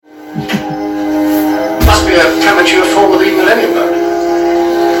be a premature form of the Millennium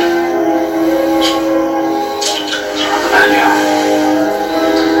Bug.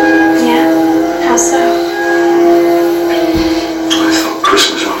 Yeah? How so? I thought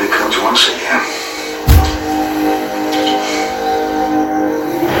Christmas only comes once a year.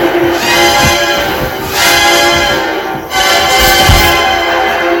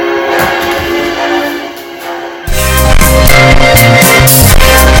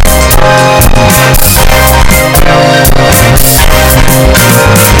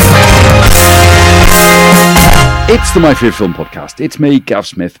 It's the My Favourite Film Podcast. It's me, Gav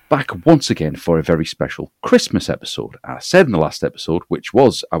Smith, back once again for a very special Christmas episode. I said in the last episode, which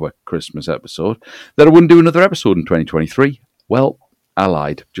was our Christmas episode, that I wouldn't do another episode in 2023. Well, I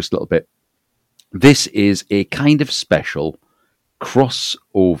lied just a little bit. This is a kind of special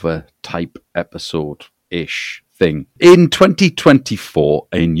crossover type episode-ish thing. In 2024,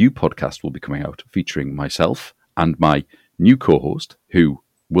 a new podcast will be coming out featuring myself and my new co-host, who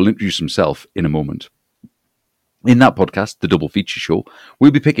will introduce himself in a moment. In that podcast, the Double Feature Show, we'll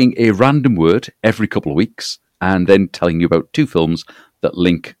be picking a random word every couple of weeks and then telling you about two films that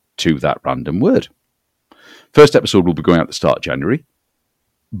link to that random word. First episode will be going out at the start of January,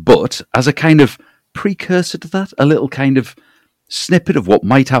 but as a kind of precursor to that, a little kind of snippet of what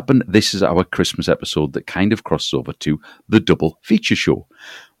might happen, this is our Christmas episode that kind of crosses over to the Double Feature Show.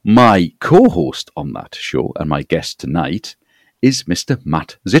 My co-host on that show and my guest tonight is Mr.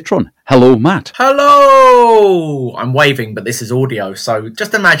 Matt Zitron. Hello, Matt. Hello! I'm waving, but this is audio, so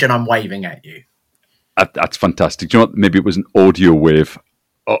just imagine I'm waving at you. That's fantastic. Do you know what? Maybe it was an audio wave.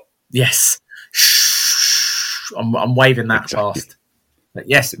 Oh. Yes. Shh. I'm waving that Exactly. fast. But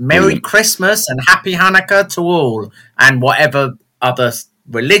yes, Merry Brilliant. Christmas and Happy Hanukkah to all, and whatever other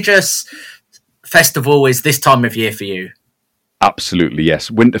religious festival is this time of year for you. Absolutely, yes.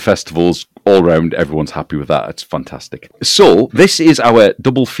 Winter festivals all round. Everyone's happy with that. It's fantastic. So, this is our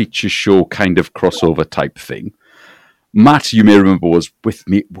double feature show kind of crossover type thing. Matt, you may remember, was with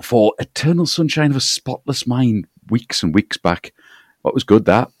me for Eternal Sunshine of a Spotless Mind weeks and weeks back. What was good,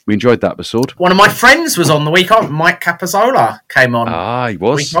 that? We enjoyed that episode. One of my friends was on the week after. Mike Capozzola came on. Ah, he the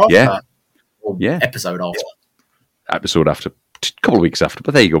was. week after. Yeah. Or Yeah. Episode after. Episode after. A couple of weeks after,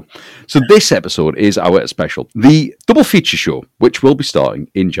 but there you go. So this episode is our special. The double feature show, which will be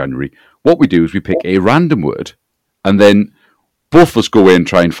starting in January. What we do is we pick a random word, and then both of us go away and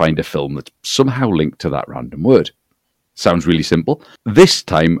try and find a film that's somehow linked to that random word. Sounds really simple. This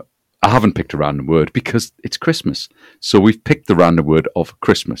time, I haven't picked a random word because it's Christmas. So we've picked the random word of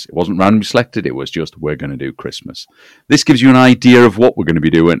Christmas. It wasn't randomly selected. It was just, we're going to do Christmas. This gives you an idea of what we're going to be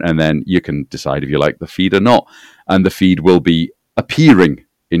doing, and then you can decide if you like the feed or not. And the feed will be appearing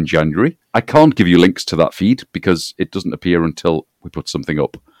in January. I can't give you links to that feed because it doesn't appear until we put something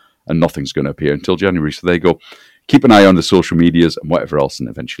up, and nothing's going to appear until January. So there you go. Keep an eye on the social medias and whatever else, and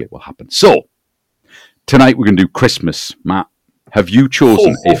eventually it will happen. So, tonight we're going to do Christmas. Matt, have you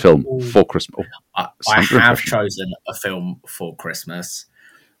chosen a film for Christmas? I Santa have impression. chosen a film for Christmas.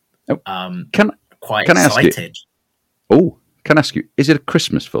 Oh, Quite can I ask you- excited. Can I ask you, is it a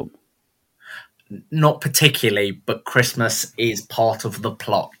Christmas film? Not particularly, but Christmas is part of the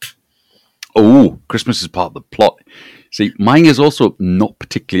plot. Oh, Christmas is part of the plot. See, mine is also not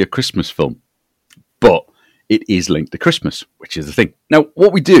particularly a Christmas film, but it is linked to Christmas, which is the thing. Now,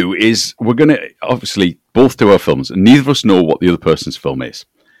 what we do is we're going to obviously both do our films, and neither of us know what the other person's film is.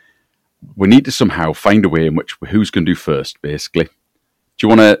 We need to somehow find a way in which who's going to do first, basically. Do you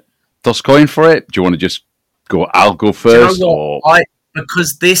want to toss a coin for it? Do you want to just go, I'll go first? Do you know what?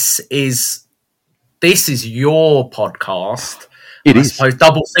 Because this is your podcast. It I is. suppose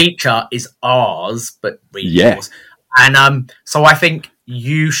double feature is ours, but Yeah. yours. And so I think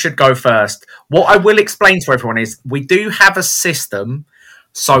you should go first. What I will explain to everyone is we do have a system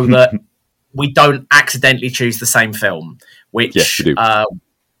so that we don't accidentally choose the same film. Which Yes, we do.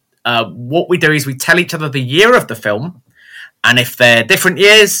 what we do is we tell each other the year of the film, and if they're different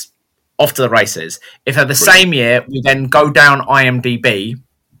years, off to the races. If they're the same year, we then go down IMDb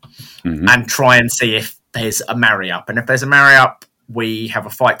and try and see if there's a marry-up. And if there's a marry-up, we have a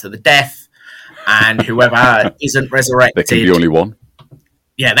fight to the death, and whoever isn't resurrected... There can be only one.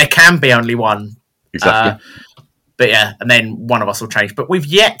 Yeah, there can be only one. Exactly. But yeah, and then one of us will change. But we've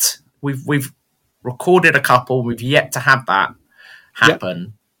recorded a couple. We've yet to have that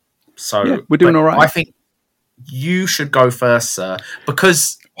happen. So Yeah, we're doing but all right. I think you should go first, sir,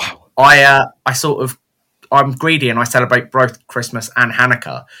 because Wow. I'm greedy and I celebrate both Christmas and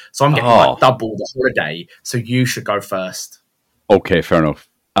Hanukkah, so I'm getting Oh. like double the holiday. So you should go first. Okay, fair enough.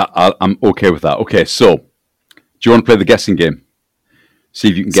 I'm okay with that. Okay, so do you want to play the guessing game? See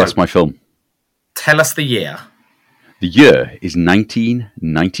if you can guess my film. Tell us the year. The year is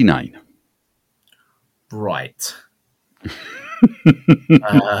 1999. Right.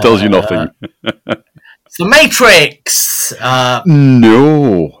 Tells you nothing. It's The Matrix.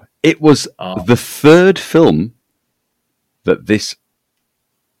 No. It was the third film that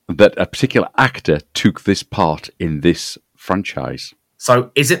a particular actor took this part in this franchise.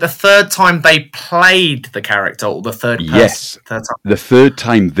 So is it the third time they played the character or the third person? Yes. The third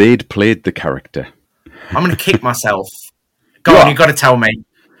time they'd played the character. I'm going to kick myself. Go on, you've got to tell me.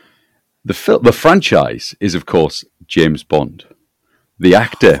 The franchise is, of course, James Bond. The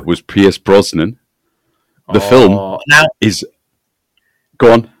actor was Pierce Brosnan. The film is...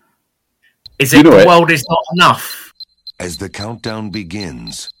 Go on. Is it The World Is Not Enough? As the countdown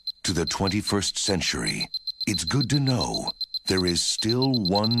begins to the 21st century, it's good to know there is still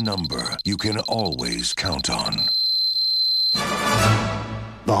one number you can always count on.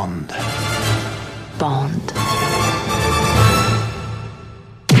 Bond. Bond.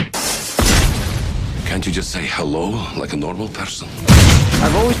 Can't you just say hello like a normal person?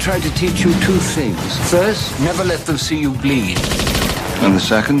 I've always tried to teach you two things. First, never let them see you bleed. And the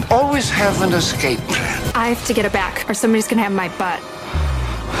second? Always have an escape plan. I have to get it back, or somebody's gonna have my butt.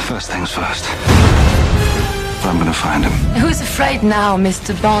 First things first. I'm gonna find him. Who's afraid now,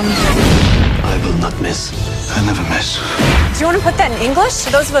 Mr. Bond? I will not miss. I never miss. Do you want to put that in English? For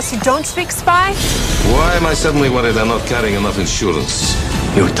those of us who don't speak spy? Why am I suddenly worried I'm not carrying enough insurance?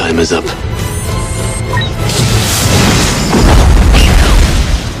 Your time is up.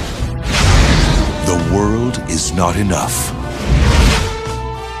 The world is not enough.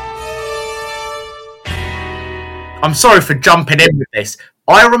 I'm sorry for jumping in with this.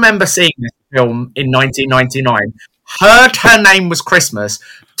 I remember seeing this film in 1999, heard her name was Christmas,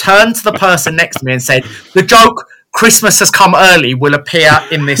 turned to the person next to me and said, the joke, Christmas has come early, will appear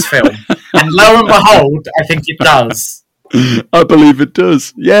in this film. And lo and behold, I think it does. I believe it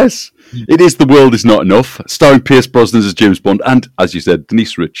does, yes. It is The World Is Not Enough, starring Pierce Brosnan as James Bond and, as you said,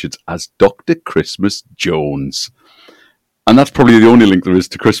 Denise Richards as Dr. Christmas Jones. And that's probably the only link there is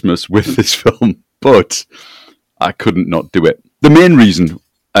to Christmas with this film, but I couldn't not do it. The main reason,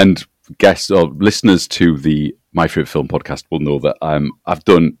 and guests or listeners to the My Favourite Film podcast will know that I've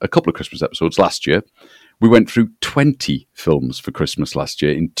done a couple of Christmas episodes last year. We went through 20 films for Christmas last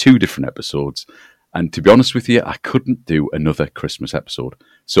year in 2 different episodes. And to be honest with you, I couldn't do another Christmas episode.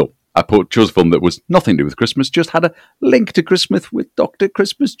 So I chose a film that was nothing to do with Christmas, just had a link to Christmas with Dr.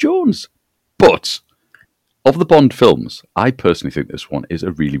 Christmas Jones. But of the Bond films, I personally think this one is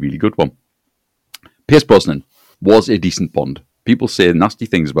a really, really good one. Pierce Brosnan was a decent Bond. People say nasty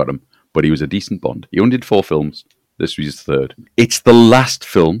things about him, but he was a decent Bond. He only did 4 films. This was his third. It's the last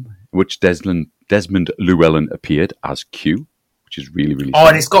film in which Desmond Llewellyn appeared as Q, which is really, really sad.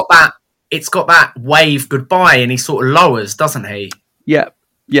 And it's got that wave goodbye, and he sort of lowers, doesn't he? Yeah,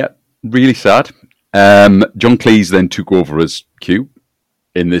 really sad. John Cleese then took over as Q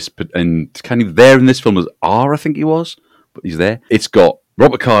in this, and kind of there in this film as R, I think he was, but he's there. It's got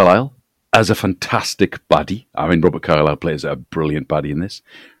Robert Carlyle as a fantastic baddie. I mean, Robert Carlyle plays a brilliant baddie in this.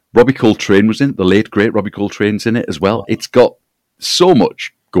 Robbie Coltrane was in it. The late, great Robbie Coltrane's in it as well. It's got so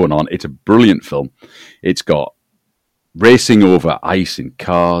much going on. It's a brilliant film. It's got racing over ice in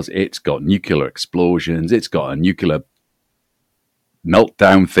cars. It's got nuclear explosions. It's got a nuclear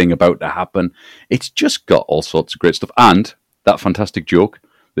meltdown thing about to happen. It's just got all sorts of great stuff. And that fantastic joke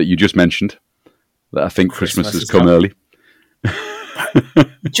that you just mentioned, that I think Christmas has come early. Do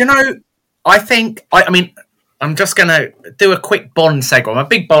you know, I mean, I'm just going to do a quick Bond segue. I'm a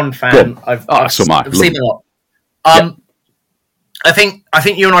big Bond fan. I've seen a lot. I think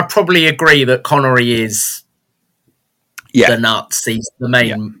you and I probably agree that Connery is the nuts. He's the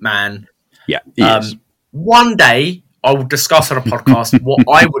main man. Yeah, he is. One day, I will discuss on a podcast what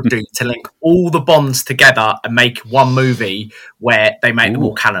I would do to link all the Bonds together and make one movie where they make them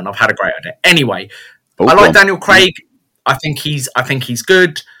all canon. I've had a great idea. Anyway, I like Daniel Craig. I think he's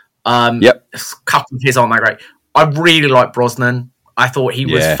good. A couple of his aren't that great. I really like Brosnan. I thought he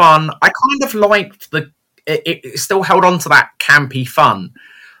was fun. I kind of liked it still held on to that campy fun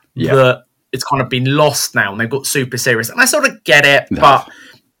that it's kind of been lost now, and they've got super serious. And I sort of get it, but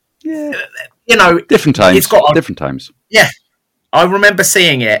you know, different times. Different times. Yeah, I remember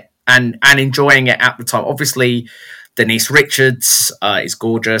seeing it and enjoying it at the time. Obviously, Denise Richards is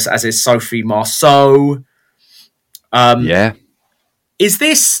gorgeous, as is Sophie Marceau. Is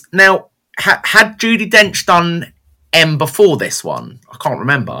this now? Had Judi Dench done M before this one? I can't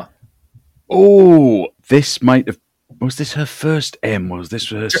remember. Oh, this might have. Was this her first M? Was this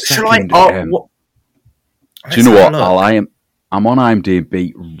her second M? Do you know what? I'm on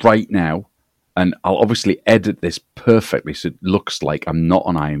IMDb right now, and I'll obviously edit this perfectly so it looks like I'm not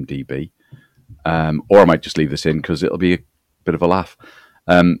on IMDb, or I might just leave this in because it'll be a bit of a laugh.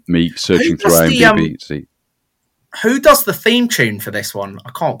 Me searching through IMDb. See. Who does the theme tune for this one?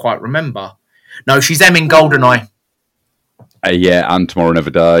 I can't quite remember. No, she's Em in GoldenEye. Yeah, and Tomorrow Never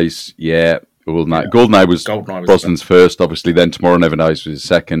Dies. Yeah, GoldenEye was Brosnan's first, obviously. Then Tomorrow Never Dies was his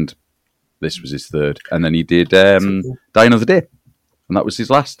second. This was his third, and then he did Die Another Day, and that was his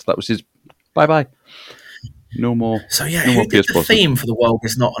last. That was his bye. No more. So yeah, no who did the theme for The World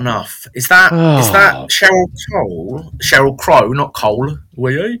Is Not Enough? Is that Cheryl Cole? Cheryl Crow, not Cole.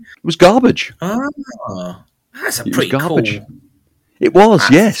 It was garbage. That's a pretty garbage. Cool. It was,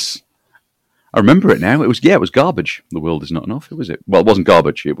 yes. I remember it now. It was garbage. The World Is Not Enough. Was it? Well, it wasn't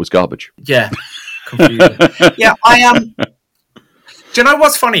garbage. It was garbage. Yeah, confusing. Yeah, I am. Do you know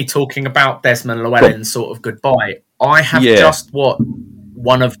what's funny? Talking about Desmond Llewellyn's sort of goodbye, I have just watched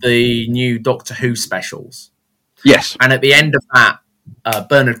one of the new Doctor Who specials. Yes, and at the end of that,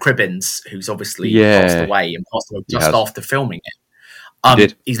 Bernard Cribbins, who's obviously passed away just after filming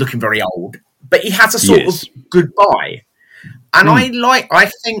it, he's looking very old, but he has a sort of goodbye. And I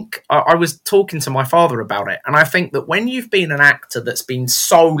think I was talking to my father about it, and I think that when you've been an actor that's been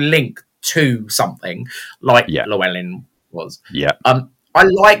so linked to something like Llewellyn was, I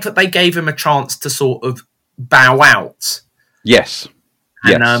like that they gave him a chance to sort of bow out. Yes.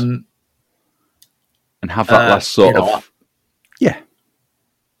 And have that last sort of... Yeah,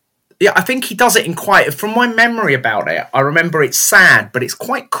 I think he does it in quite... From my memory about it, I remember it's sad, but it's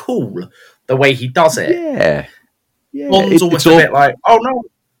quite cool the way he does it. Yeah. Bond's almost a bit like, oh no.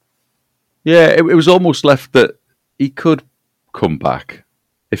 Yeah, it was almost left that he could come back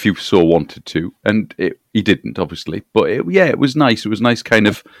if he so wanted to, and he didn't, obviously. But it was nice. It was nice kind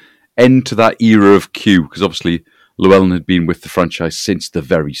of end to that era of Q, because obviously Llewellyn had been with the franchise since the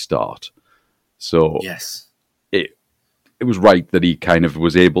very start. So yes, it was right that he kind of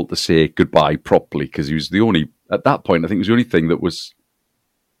was able to say goodbye properly, because he was the only, at that point, I think it was the only thing that was,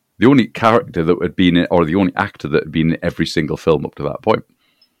 the only character that had been in, or the only actor that had been in every single film up to that point.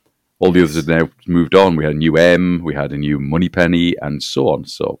 All the others had now moved on. We had a new M, we had a new Moneypenny, and so on.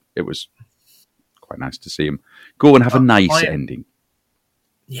 So it was quite nice to see him go and have a nice ending.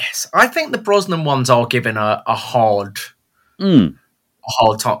 Yes, I think the Brosnan ones are given a hard time.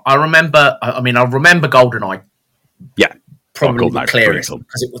 I remember GoldenEye. Yeah. Probably the clearest,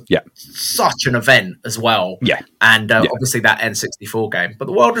 because it was such an event as well. Yeah. And obviously that N64 game. But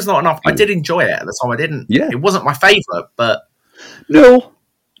The World Is Not Enough. I did enjoy it at the time. I didn't. Yeah. It wasn't my favourite, but... No,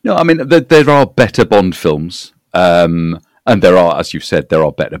 I mean, there are better Bond films. And there are, as you've said, there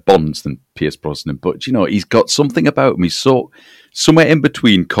are better Bonds than Pierce Brosnan. But, you know, he's got something about him. He's somewhere in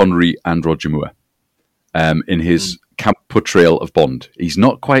between Connery and Roger Moore in his camp portrayal of Bond. He's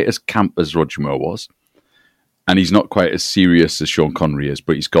not quite as camp as Roger Moore was. And he's not quite as serious as Sean Connery is,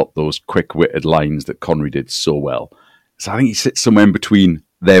 but he's got those quick-witted lines that Connery did so well. So I think he sits somewhere in between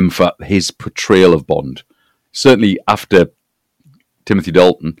them for his portrayal of Bond. Certainly after Timothy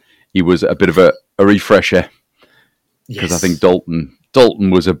Dalton, he was a bit of a refresher. Because I think Dalton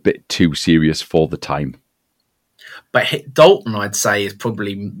was a bit too serious for the time. But Dalton, I'd say, is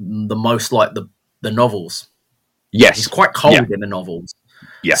probably the most like the novels. Yes. He's quite cold in the novels.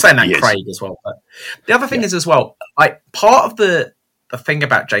 Yeah, saying that Craig as well. But the other thing is as well, like part of the thing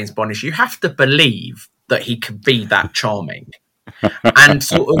about James Bond is you have to believe that he can be that charming. And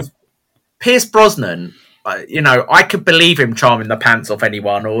sort of Pierce Brosnan, I could believe him charming the pants off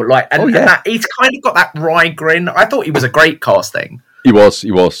anyone, or like, and that, he's kind of got that wry grin. I thought he was a great casting. He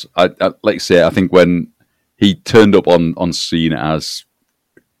was. I like to say, I think when he turned up on scene as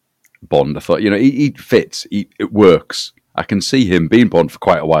Bond, I thought, he fits. It works. I can see him being Bond for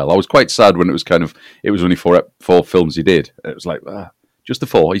quite a while. I was quite sad when it was only four films he did. It was like, just the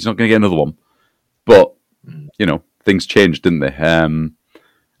 4. He's not going to get another one. But, things changed, didn't they? And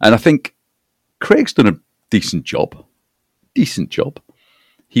I think Craig's done a decent job.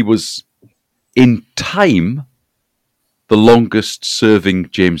 He was, in time, the longest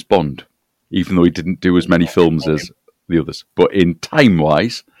serving James Bond, even though he didn't do as many films as the others. But in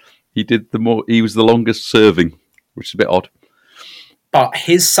time-wise, he was the longest serving, which is a bit odd. But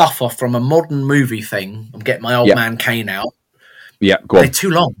his suffer from a modern movie thing. I'm getting my old man Kane out. Yeah, go on. They're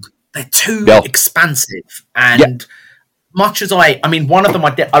too long. They're too expansive. And much as one of them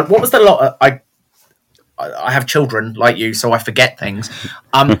what was the lot? I have children like you, so I forget things.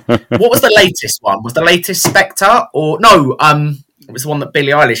 What was the latest one? Was the latest Spectre? Or no, it was the one that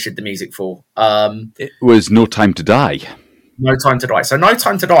Billie Eilish did the music for. It was No Time to Die. No Time to Die. So No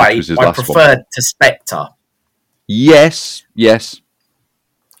Time to Die, I preferred to Spectre. Yes.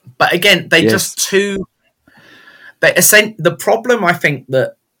 But again, they just too. The problem, I think,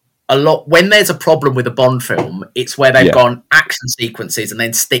 that a lot when there's a problem with a Bond film, it's where they've gone action sequences and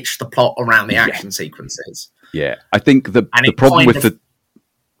then stitched the plot around the action sequences. Yeah, I think the problem with the.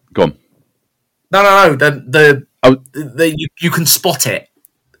 Go on. No. You can spot it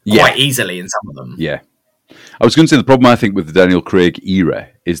quite easily in some of them. Yeah. I was going to say the problem I think with the Daniel Craig era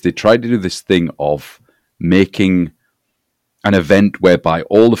is they tried to do this thing of making an event whereby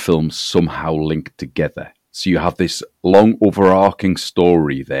all the films somehow link together. So you have this long overarching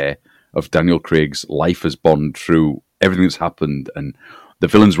story there of Daniel Craig's life as Bond through everything that's happened, and the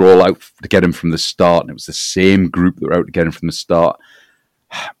villains were all out to get him from the start, and it was the same group that were out to get him from the start.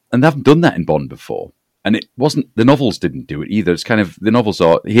 And they haven't done that in Bond before. And it wasn't, the novels didn't do it either. It's kind of, the novels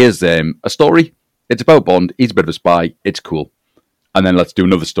are, here's a story, it's about Bond, he's a bit of a spy, it's cool. And then let's do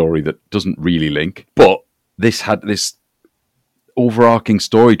another story that doesn't really link. But this had this overarching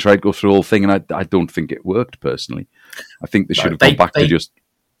story, tried to go through the whole thing, and I don't think it worked personally. I think they should have gone back to just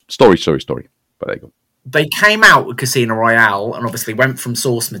story. But there you go. They came out with Casino Royale and obviously went from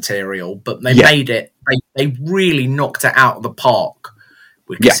source material, but they made it, they really knocked it out of the park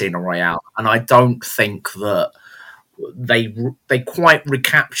with Casino Royale. And I don't think that they quite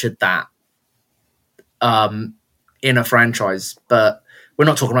recaptured that in a franchise. But we're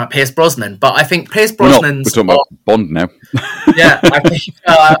not talking about Pierce Brosnan, but I think Pierce Brosnan's... We're talking about Bond now. Yeah, I think...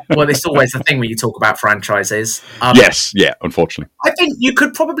 well, it's always the thing when you talk about franchises. Yes, unfortunately. I think you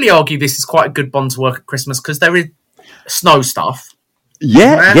could probably argue this is quite a good Bond to work at Christmas because there is snow stuff.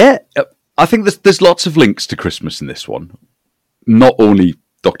 Yeah. I think there's lots of links to Christmas in this one. Not only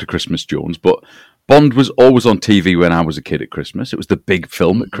Dr. Christmas Jones, but Bond was always on TV when I was a kid at Christmas. It was the big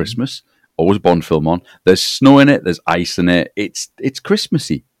film at Christmas. Always Bond film on. There's snow in it. There's ice in it. It's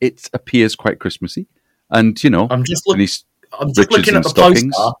Christmassy. It appears quite Christmassy, and I'm just looking at the poster.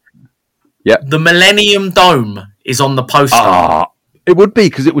 Yeah, the Millennium Dome is on the poster. It would be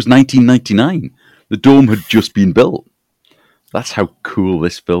because it was 1999. The dome had just been built. That's how cool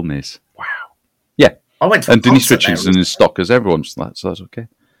this film is. Wow. Yeah, I went to and Denise Richardson is stock as everyone's. So that's okay.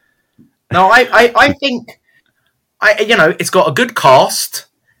 No, I think it's got a good cast.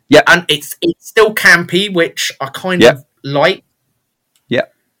 Yeah, and it's still campy, which I kind of like. Yeah,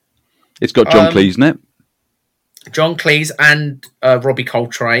 it's got John Cleese in it. John Cleese and Robbie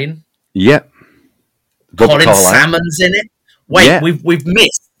Coltrane. Yeah, Colin Salmon's in it. Wait, we've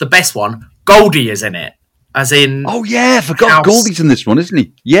missed the best one. Goldie is in it, as in. Oh yeah, I forgot Goldie's in this one, isn't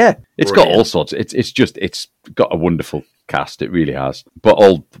he? Yeah, it's got all sorts. It's got a wonderful cast. It really has. But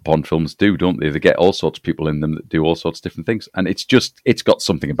all Bond films do, don't they? They get all sorts of people in them that do all sorts of different things, and it's got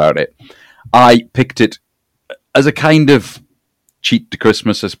something about it. I picked it as a kind of cheat to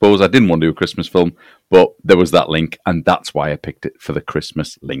Christmas, I suppose. I didn't want to do a Christmas film, but there was that link, and that's why I picked it for the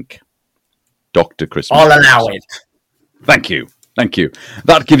Christmas link. Dr. Christmas. I'll allow it. Thank you.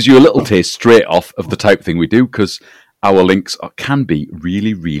 That gives you a little taste straight off of the type of thing we do, because our links can be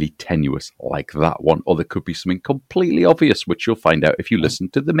really, really tenuous like that one, or there could be something completely obvious, which you'll find out if you listen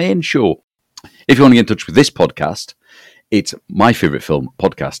to the main show. If you want to get in touch with this podcast, it's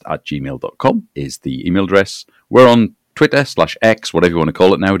myfavoritefilmpodcast@gmail.com is the email address. We're on Twitter /X, whatever you want to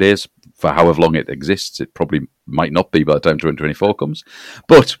call it nowadays, for however long it exists. It probably might not be by the time 2024 comes,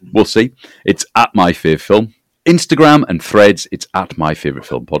 but we'll see. It's @myfavfilm. Instagram and Threads, it's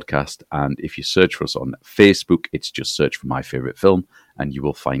 @myfavoritefilmpodcast. And if you search for us on Facebook, it's just search for My Favorite Film and you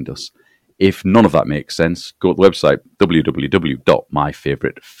will find us. If none of that makes sense, go to the website,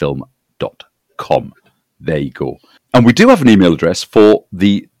 www.myfavoritefilm.com. There you go. And we do have an email address for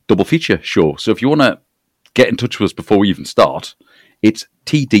the double feature show. So if you want to get in touch with us before we even start, it's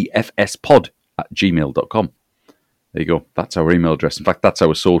tdfspod@gmail.com. There you go. That's our email address. In fact, that's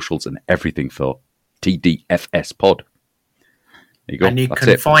our socials and everything for TDFS Pod. There you go. And you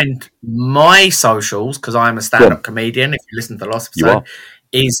can find my socials, because I'm a stand-up comedian, if you listen to the last episode,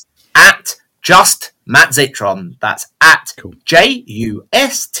 is @JustMattZitron. That's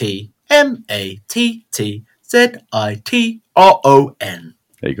 @JustMattZitron.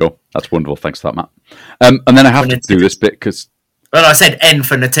 There you go. That's wonderful. Thanks for that, Matt. And then I have to do this bit because... Well, I said N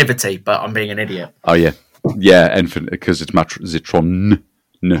for nativity, but I'm being an idiot. Oh, yeah. Yeah, N for... Because it's Zitron.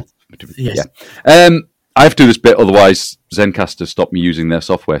 Yes. Yeah. I have to do this bit, otherwise Zencastr stopped me using their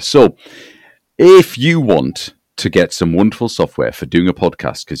software. So, if you want to get some wonderful software for doing a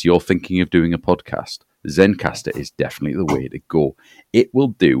podcast, because you're thinking of doing a podcast, Zencastr is definitely the way to go. It will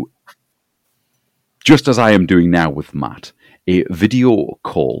do, just as I am doing now with Matt, a video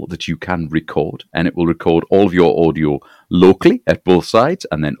call that you can record, and it will record all of your audio locally at both sides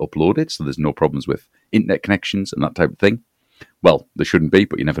and then upload it, so there's no problems with internet connections and that type of thing. Well, there shouldn't be,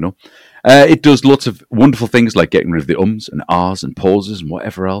 but you never know. It does lots of wonderful things like getting rid of the ums and ahs and pauses and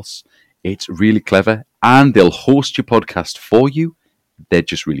whatever else. It's really clever, and they'll host your podcast for you. They're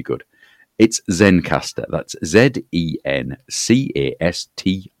just really good. It's Zencastr. That's Zencastr.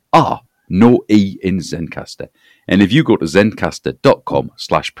 No E in Zencastr. And if you go to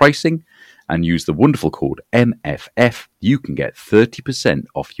zencastr.com/pricing and use the wonderful code MFF, you can get 30%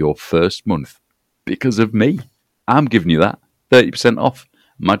 off your first month. Because of me. I'm giving you that. 30% off.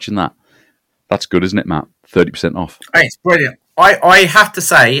 Imagine that. That's good, isn't it, Matt? 30% off. Hey, it's brilliant. I have to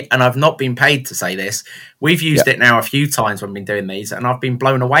say, and I've not been paid to say this, we've used it now a few times when we've been doing these, and I've been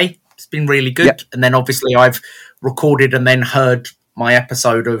blown away. It's been really good. Yep. And then obviously I've recorded and then heard my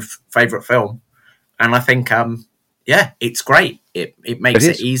episode of Favourite Film. And I think, it's great. It makes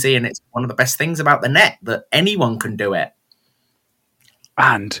it easy, and it's one of the best things about the net, that anyone can do it.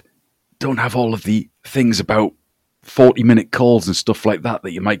 And don't have all of the things about 40-minute calls and stuff like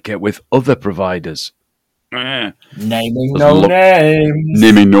that you might get with other providers. Naming no names.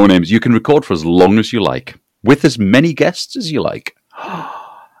 Naming no names. You can record for as long as you like, with as many guests as you like.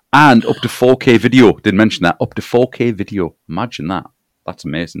 And up to 4K video. Didn't mention that. Up to 4K video. Imagine that. That's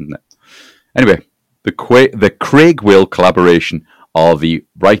amazing, isn't it? Anyway, the Craig Will collaboration are the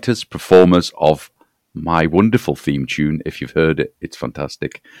writers, performers of my wonderful theme tune. If you've heard it, it's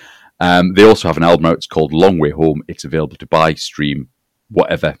fantastic. They also have an album out. It's called Long Way Home. It's available to buy, stream,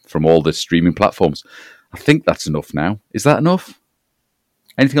 whatever, from all the streaming platforms. I think that's enough now. Is that enough?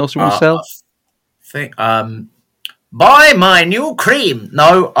 Anything else you want to sell? Buy my new cream.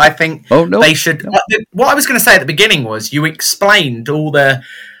 No, I think they should. No. What I was going to say at the beginning was you explained all the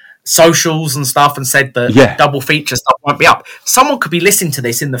socials and stuff and said that double feature stuff won't be up. Someone could be listening to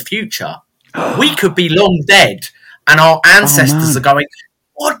this in the future. We could be long dead, and our ancestors are going,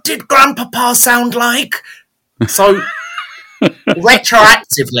 what did Grandpapa sound like? So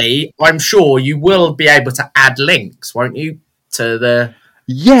retroactively, I'm sure you will be able to add links, won't you, to the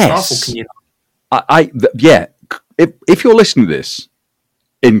Yes. If you're listening to this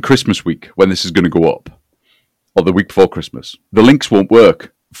in Christmas week, when this is going to go up, or the week before Christmas, the links won't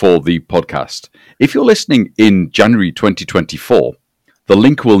work for the podcast. If you're listening in January 2024, the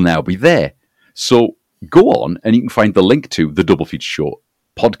link will now be there. So go on and you can find the link to the Double Feature Show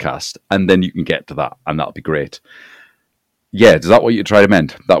podcast, and then you can get to that, and that'll be great. Yeah, is that what you tried to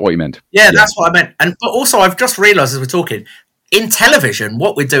meant? That what you meant? Yeah, that's what I meant. But also, I've just realised as we're talking, in television,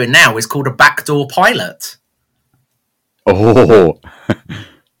 what we're doing now is called a backdoor pilot. Oh,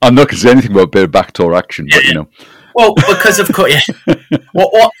 I'm not going to say anything about a bit of backdoor action, but you know. Well, because of course,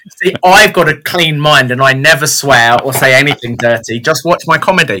 see, I've got a clean mind and I never swear or say anything dirty. Just watch my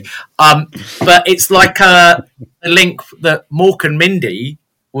comedy. But it's like a link that Mork and Mindy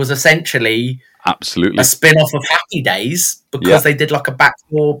was essentially a spin-off of Happy Days because they did like a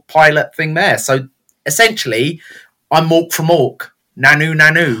backdoor pilot thing there. So essentially, I'm Mork from Mork. Nanu,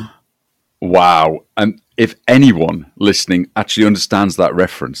 Nanu. Wow. And if anyone listening actually understands that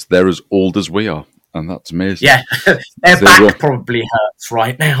reference, they're as old as we are. And that's amazing. Yeah, their back probably hurts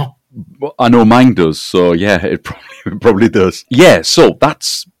right now. Well, I know mine does, so yeah, it probably does. Yeah, so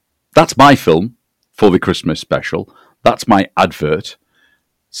that's my film for the Christmas special. That's my advert.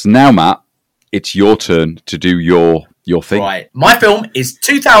 So now, Matt, it's your turn to do your thing. Right. My film is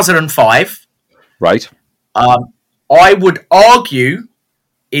 2005. Right. I would argue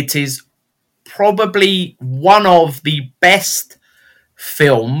it is probably one of the best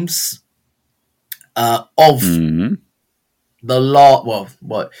films of the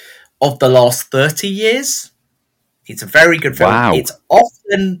last 30 years. It's a very good film. Wow. It's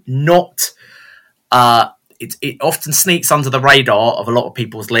often not. It often sneaks under the radar of a lot of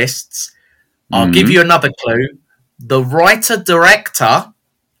people's lists. I'll give you another clue. The writer-director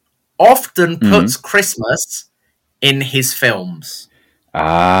often puts Christmas in his films. You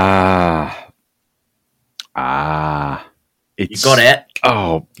got it?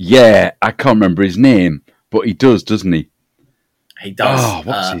 Oh, yeah. I can't remember his name, but he does, doesn't he? He does. Oh,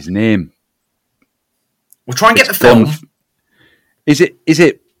 what's his name? We'll try and get the film. Is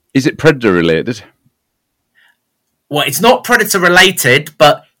it Predator related? Well, it's not Predator related,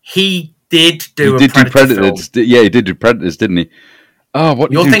 but he did do a Predator film. Yeah, he did do Predators, didn't he? Oh,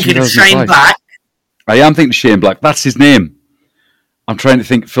 what You're thinking of Shane Black? I am thinking of Shane Black. That's his name. I'm trying to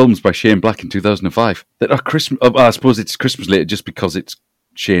think films by Shane Black in 2005 that are Christmas. I suppose it's Christmas related just because it's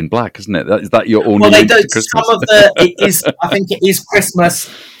Shane Black, isn't it? Is that your only? Well, they don't. Some of it is. I think it is Christmas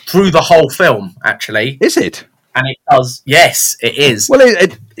through the whole film. Actually, is it? And it does. Yes, it is. Well,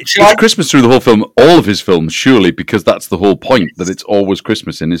 it's Christmas through the whole film. All of his films, surely, because that's the whole point, that it's always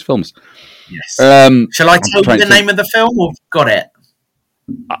Christmas in his films. Yes. Shall I tell you the name of the film, or got it?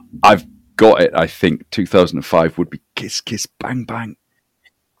 I've got it, I think. 2005 would be Kiss Kiss Bang Bang.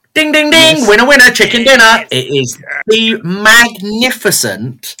 Ding, ding, ding. Yes. Winner, winner, chicken dinner. It is the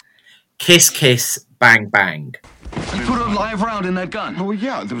magnificent Kiss Kiss Bang Bang. You put a live round in that gun. Oh,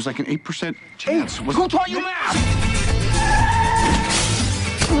 yeah. There was like an 8% chance. Who taught you math?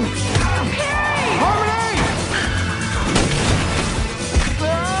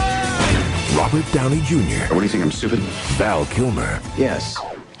 Robert Downey Jr. What do you think, I'm stupid? Val Kilmer. Yes,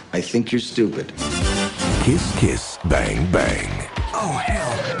 I think you're stupid. Kiss Kiss Bang Bang. Oh,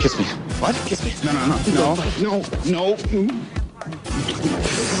 hell. Kiss me. What? Kiss me? No.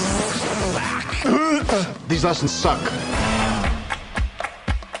 These lessons suck.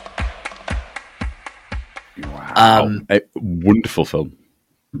 Wow. A wonderful film.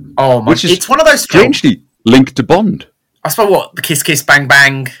 Oh, my. It's one of those strangely linked to Bond. I suppose what? The Kiss Kiss Bang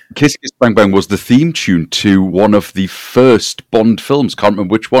Bang. Kiss Kiss Bang Bang was the theme tune to one of the first Bond films. Can't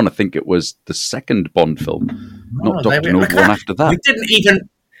remember which one. I think it was the second Bond film. Not Dr. No, one after that. We didn't even...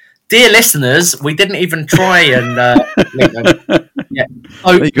 Dear listeners, we didn't even try and link them. Yeah.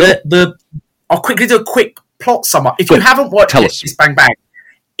 So I'll quickly do a quick plot sum up. If you haven't watched Kiss Kiss Bang Bang,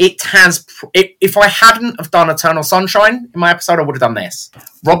 it has... If I hadn't have done Eternal Sunshine in my episode, I would have done this.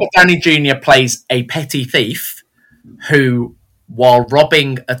 Robert Downey Jr. plays a petty thief who, while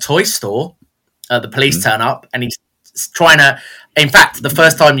robbing a toy store, the police turn up and he's trying to... In fact, the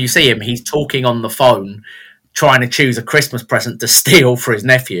first time you see him, he's talking on the phone, trying to choose a Christmas present to steal for his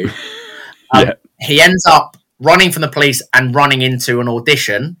nephew. He ends up running from the police and running into an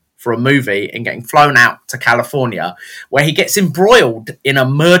audition for a movie and getting flown out to California, where he gets embroiled in a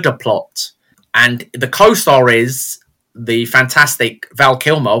murder plot. And the co-star is the fantastic Val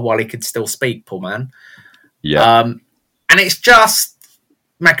Kilmer, while he could still speak, poor man. Yeah. And it's just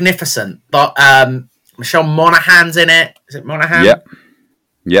magnificent. But Michelle Monaghan's in it. Is it Monaghan?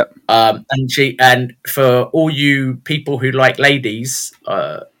 Yep. And for all you people who like ladies,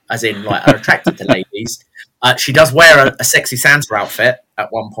 as in like are attracted to ladies, she does wear a sexy Santa outfit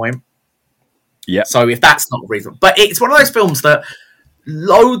at one point. Yeah. So if that's not a reason, but it's one of those films that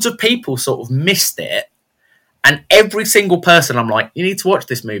loads of people sort of missed it. And every single person I'm like, you need to watch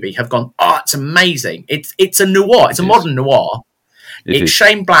this movie, have gone, oh, it's amazing. It's a noir. It's a modern noir. It's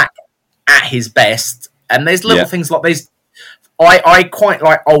Shane Black at his best. And there's little things like these. I quite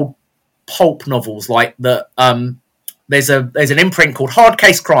like old pulp novels like that. There's an imprint called Hard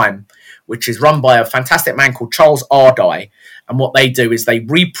Case Crime, which is run by a fantastic man called Charles Ardai. And what they do is they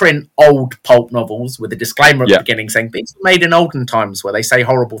reprint old pulp novels with a disclaimer at the beginning saying things were made in olden times, where they say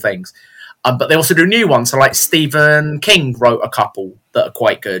horrible things. But they also do new ones. So like Stephen King wrote a couple that are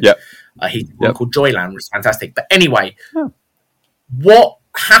quite good. He did one called Joyland, which is fantastic. But anyway, what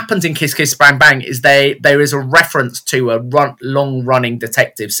happens in Kiss Kiss Bang Bang is there is a reference to a long-running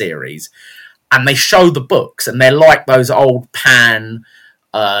detective series, and they show the books, and they're like those old pan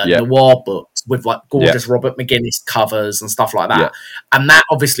noir books with like gorgeous Robert McGuinness covers and stuff like that. And that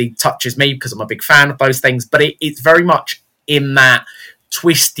obviously touches me because I'm a big fan of those things, but it's very much in that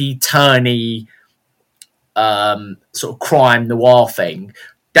twisty, turny sort of crime noir thing.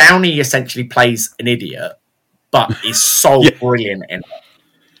 Downey essentially plays an idiot, but is so brilliant in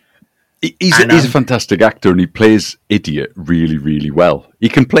it. He's a fantastic actor, and he plays idiot really, really well. He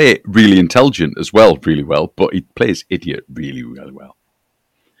can play really intelligent as well, really well, but he plays idiot really, really well.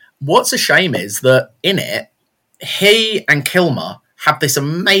 What's a shame is that in it, he and Kilmer have this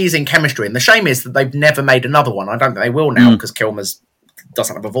amazing chemistry, and the shame is that they've never made another one. I don't think they will now because Kilmer's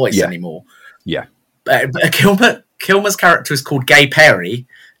doesn't have a voice anymore. Yeah. But Kilmer's character is called Gay Perry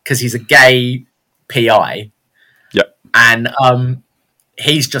because he's a gay PI. Yeah. And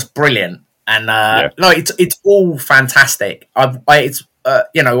he's just brilliant. And it's all fantastic. It's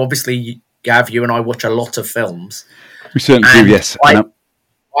obviously Gav, you and I watch a lot of films. We certainly do, yes. I've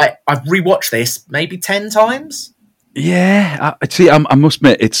rewatched this maybe 10 times. Yeah. I must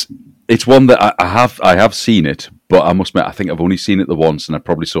admit it's one that I have seen it, but I must admit, I think I've only seen it the once, and I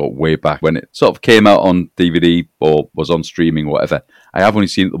probably saw it way back when it sort of came out on DVD or was on streaming or whatever. I have only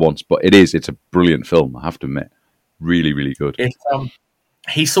seen it the once, but it's a brilliant film, I have to admit. Really, really good.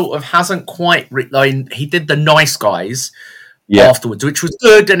 He sort of hasn't quite... he did The Nice Guys afterwards, which was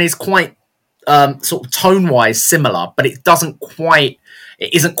good and is quite sort of tone-wise similar, but it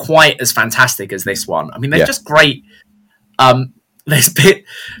isn't quite as fantastic as this one. I mean, they're just great... There's a bit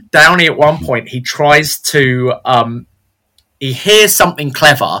Downey at one point, he tries to he hears something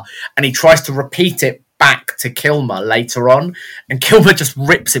clever and he tries to repeat it back to Kilmer later on, and Kilmer just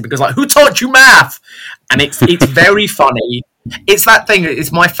rips him because like, who taught you math? And it's very funny. It's that thing.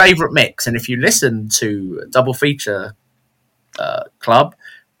 It's my favourite mix. And if you listen to Double Feature Club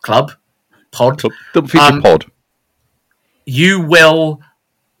Pod, Double Feature Pod, you will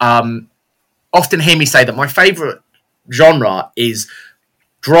often hear me say that my favourite genre is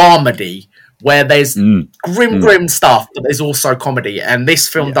dramedy, where there's grim stuff, but there's also comedy. And this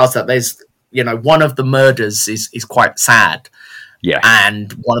film does that. There's, one of the murders is quite sad. Yeah.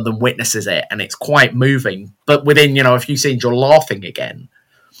 And one of them witnesses it, and it's quite moving. But within, a few scenes, you're laughing again.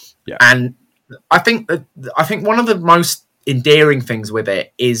 Yeah. And I think one of the most endearing things with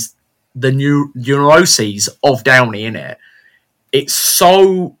it is the neuroses of Downey in it. It's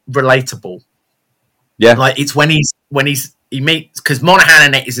so relatable. Yeah. Like, it's when he meets, because Monahan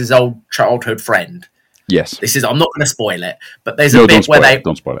in it is his old childhood friend. Yes. I'm not going to spoil it, but there's a bit where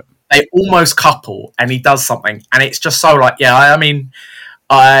don't spoil it. They almost couple, and he does something, and it's just so like, you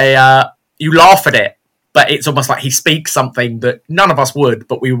laugh at it, but it's almost like he speaks something that none of us would,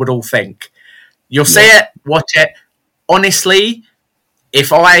 but we would all think. You'll see it, watch it. Honestly,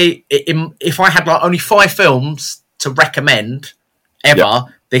 if I had like only 5 films to recommend ever,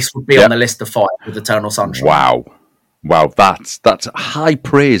 this would be on the list of 5 with Eternal Sunshine. Wow, that's high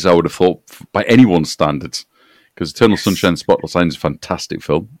praise, I would have thought, by anyone's standards. Because Eternal Sunshine of the Spotless Mind is a fantastic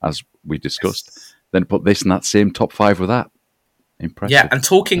film, as we discussed. Then put this in that same top 5 with that. Impressive. Yeah, and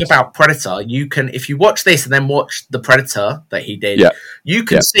talking about Predator, you can, if you watch this and then watch the Predator that he did, you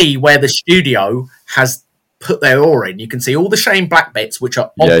can see where the studio has put their oar in. You can see all the Shane Black bits, which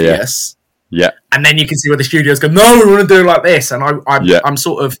are obvious. Yeah. And then you can see where the studios go, no, we want to do it like this. And I'm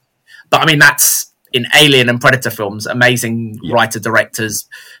sort of, but I mean, that's in Alien and Predator films, amazing writer-directors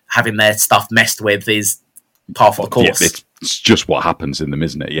having their stuff messed with is par for the course. Yeah, it's just what happens in them,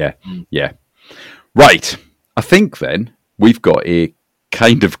 isn't it? Yeah. Yeah. Right. I think then we've got a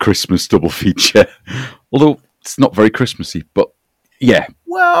kind of Christmas double feature, although it's not very Christmassy, but yeah.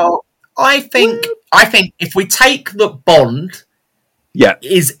 Well, I think if we take the Bond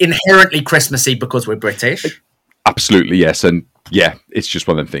is inherently Christmassy because we're British. Absolutely, yes. And yeah, it's just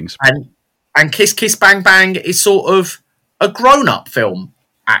one of them things. And Kiss Kiss Bang Bang is sort of a grown-up film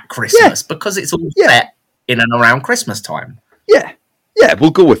at Christmas because it's all set in and around Christmas time. Yeah,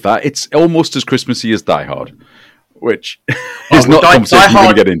 we'll go with that. It's almost as Christmassy as Die Hard, which is not a conversation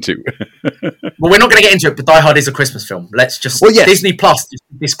we're going to get into. Well, we're not going to get into it, but Die Hard is a Christmas film. Let's just... Disney Plus did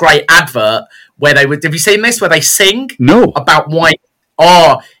this great advert where they would... Have you seen this? Where they sing? No. About why...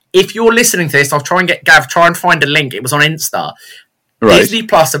 Oh, if you're listening to this, I'll try and get Gav, try and find a link. It was on Insta. Right. Disney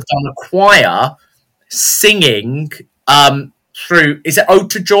Plus have done a choir singing through... Is it Ode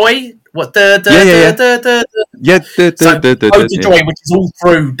to Joy? What Ode to Joy, which is all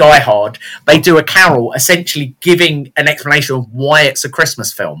through Die Hard. They do a carol, essentially giving an explanation of why it's a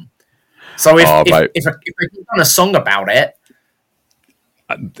Christmas film. So if they've done a song about it,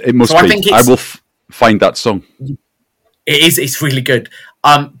 it must be. I will find that song. It is. It's really good.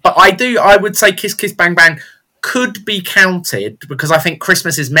 But I would say Kiss Kiss Bang Bang could be counted because I think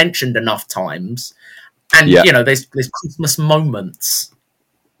Christmas is mentioned enough times, and there's Christmas moments.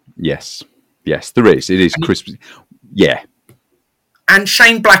 Yes, there is. It is Christmas. Yeah. And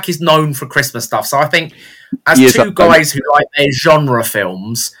Shane Black is known for Christmas stuff. So I think as two guys who like their genre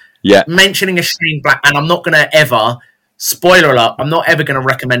films, mentioning a Shane Black, and I'm not going to ever, spoiler alert, I'm not ever going to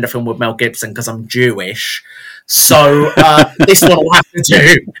recommend a film with Mel Gibson because I'm Jewish. So this one will have to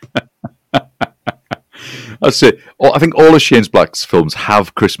do. That's it. I think all of Shane Black's films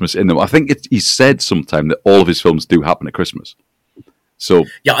have Christmas in them. I think he's said sometime that all of his films do happen at Christmas. So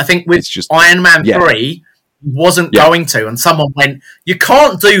yeah, I think with Iron Man 3 wasn't going to, and someone went, "You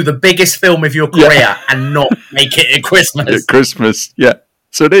can't do the biggest film of your career and not make it at Christmas." At Christmas,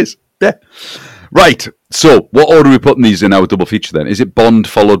 so it is. Yeah, right. So, what order are we putting these in our double feature then? Is it Bond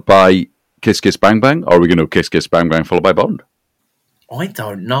followed by Kiss Kiss Bang Bang, or are we going to Kiss Kiss Bang Bang followed by Bond? I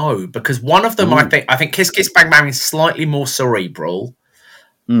don't know because one of them, I think Kiss Kiss Bang Bang is slightly more cerebral.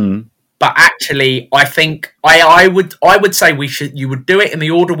 But actually, I think I would say you would do it in the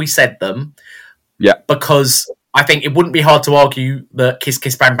order we said them. Yeah. Because I think it wouldn't be hard to argue that Kiss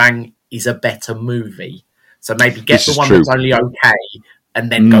Kiss Bang Bang is a better movie. So maybe get the one that's only okay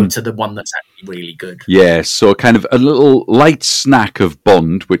and then go to the one that's actually really good. Yeah, so kind of a little light snack of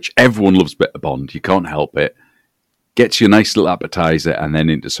Bond, which everyone loves a bit of Bond. You can't help it. Gets you a nice little appetizer and then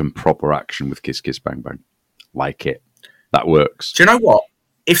into some proper action with Kiss Kiss Bang Bang. Like it. That works. Do you know what?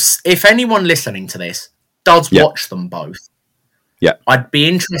 If anyone listening to this does watch them both, I'd be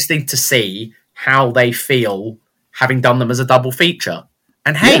interested to see how they feel having done them as a double feature.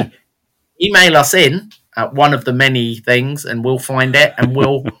 And hey, email us in at one of the many things, and we'll find it, and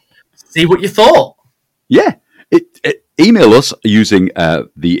we'll see what you thought. Yeah. Email us using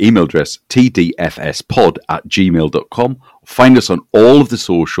the email address tdfspod@gmail.com. Find us on all of the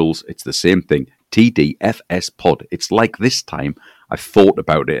socials. It's the same thing, tdfspod. It's like this time I thought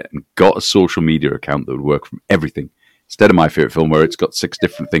about it and got a social media account that would work from everything, instead of My Favourite Film, where it's got 6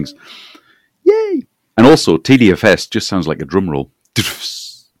 different things. Yay! And also, TDFS just sounds like a drum roll.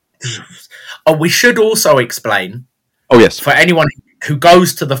 Oh, we should also explain. Oh, yes. For anyone who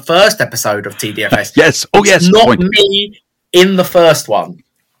goes to the first episode of TDFS. Yes. Oh, yes. It's not me in the first one.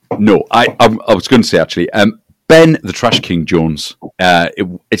 No, I was going to say, actually, Ben, the Trash King Jones,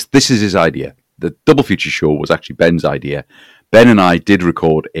 this is his idea. The Double Feature Show was actually Ben's idea. Ben and I did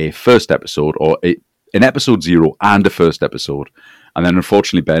record a first episode, or an episode 0 and a first episode. And then,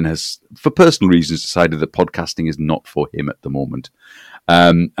 unfortunately, Ben has, for personal reasons, decided that podcasting is not for him at the moment.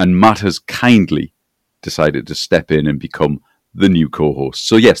 And Matt has kindly decided to step in and become the new co-host.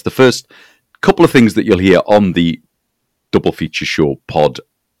 So, yes, the first couple of things that you'll hear on the Double Feature Show pod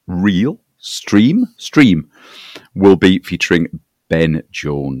stream will be featuring Ben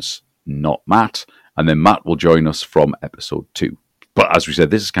Jones, not Matt. And then Matt will join us from episode 2. But as we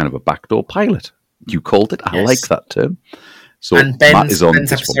said, this is kind of a backdoor pilot. You called it. I like that term. So and Matt is on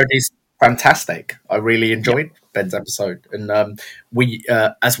Ben's episode is fantastic. I really enjoyed Ben's episode. And we,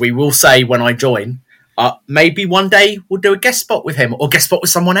 as we will say when I join, maybe one day we'll do a guest spot with him or guest spot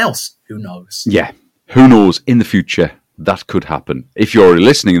with someone else. Who knows? Yeah. Who knows? In the future, that could happen. If you're already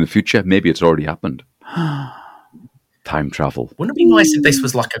listening in the future, maybe it's already happened. Time travel. Wouldn't it be nice if this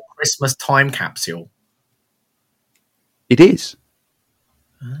was like a Christmas time capsule? It is.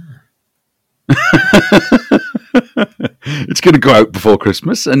 It's going to go out before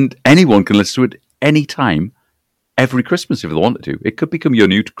Christmas, and anyone can listen to it any time, every Christmas if they wanted to. It could become your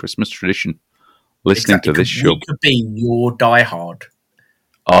new Christmas tradition, listening to this show. It could be your diehard.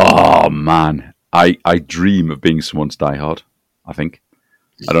 Oh, man. I dream of being someone's diehard, I think.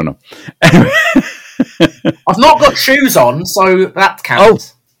 I don't know. I've not got shoes on, so that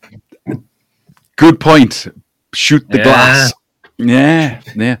counts. Oh, good point. Shoot the glass. Yeah.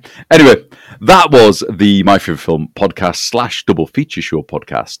 Anyway, that was the My Favourite Film podcast / Double Feature Show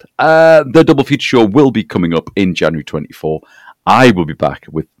podcast. The Double Feature Show will be coming up in January 24. I will be back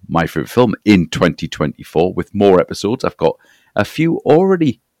with My Favourite Film in 2024 with more episodes. I've got a few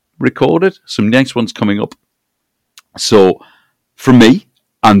already recorded, some nice ones coming up. So, from me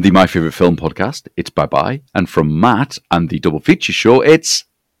and the My Favourite Film podcast, it's bye-bye. And from Matt and the Double Feature Show, it's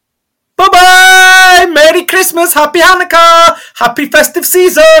bye-bye! Merry Christmas, Happy Hanukkah, Happy Festive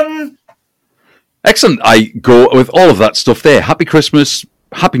Season! Excellent. I go with all of that stuff there. Happy Christmas,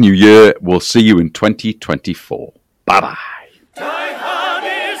 Happy New Year. We'll see you in 2024. Bye-bye. Die Hard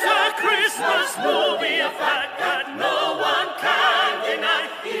is a Christmas movie, a fact that no one can deny.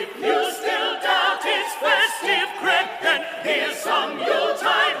 If you still doubt its festive cred, then here's some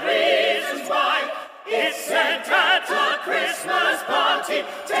Yuletide reasons why. It's set at a Christmas party,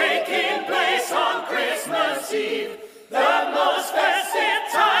 taking place on Christmas Eve. The most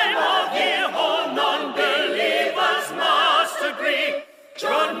festive time of year, all non-believers must agree.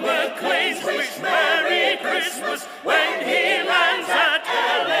 John McClane's wish Merry Christmas when he lands at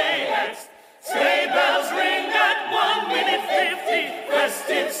LAX. Sleigh bells ring at 1:50,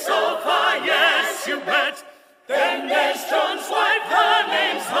 festive so far, yes you bet. Then there's John's wife, her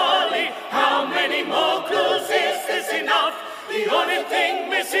name's Holly. How many more clues is this enough? The only thing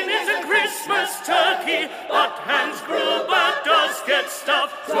missing is a Christmas turkey, but Hans Gruber does get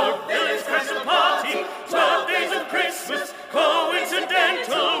stuffed. So Billy's Christmas party, 12 days of Christmas,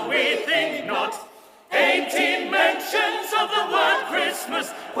 coincidental we think not. 18 mentions of the word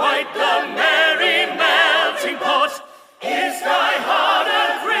Christmas, quite the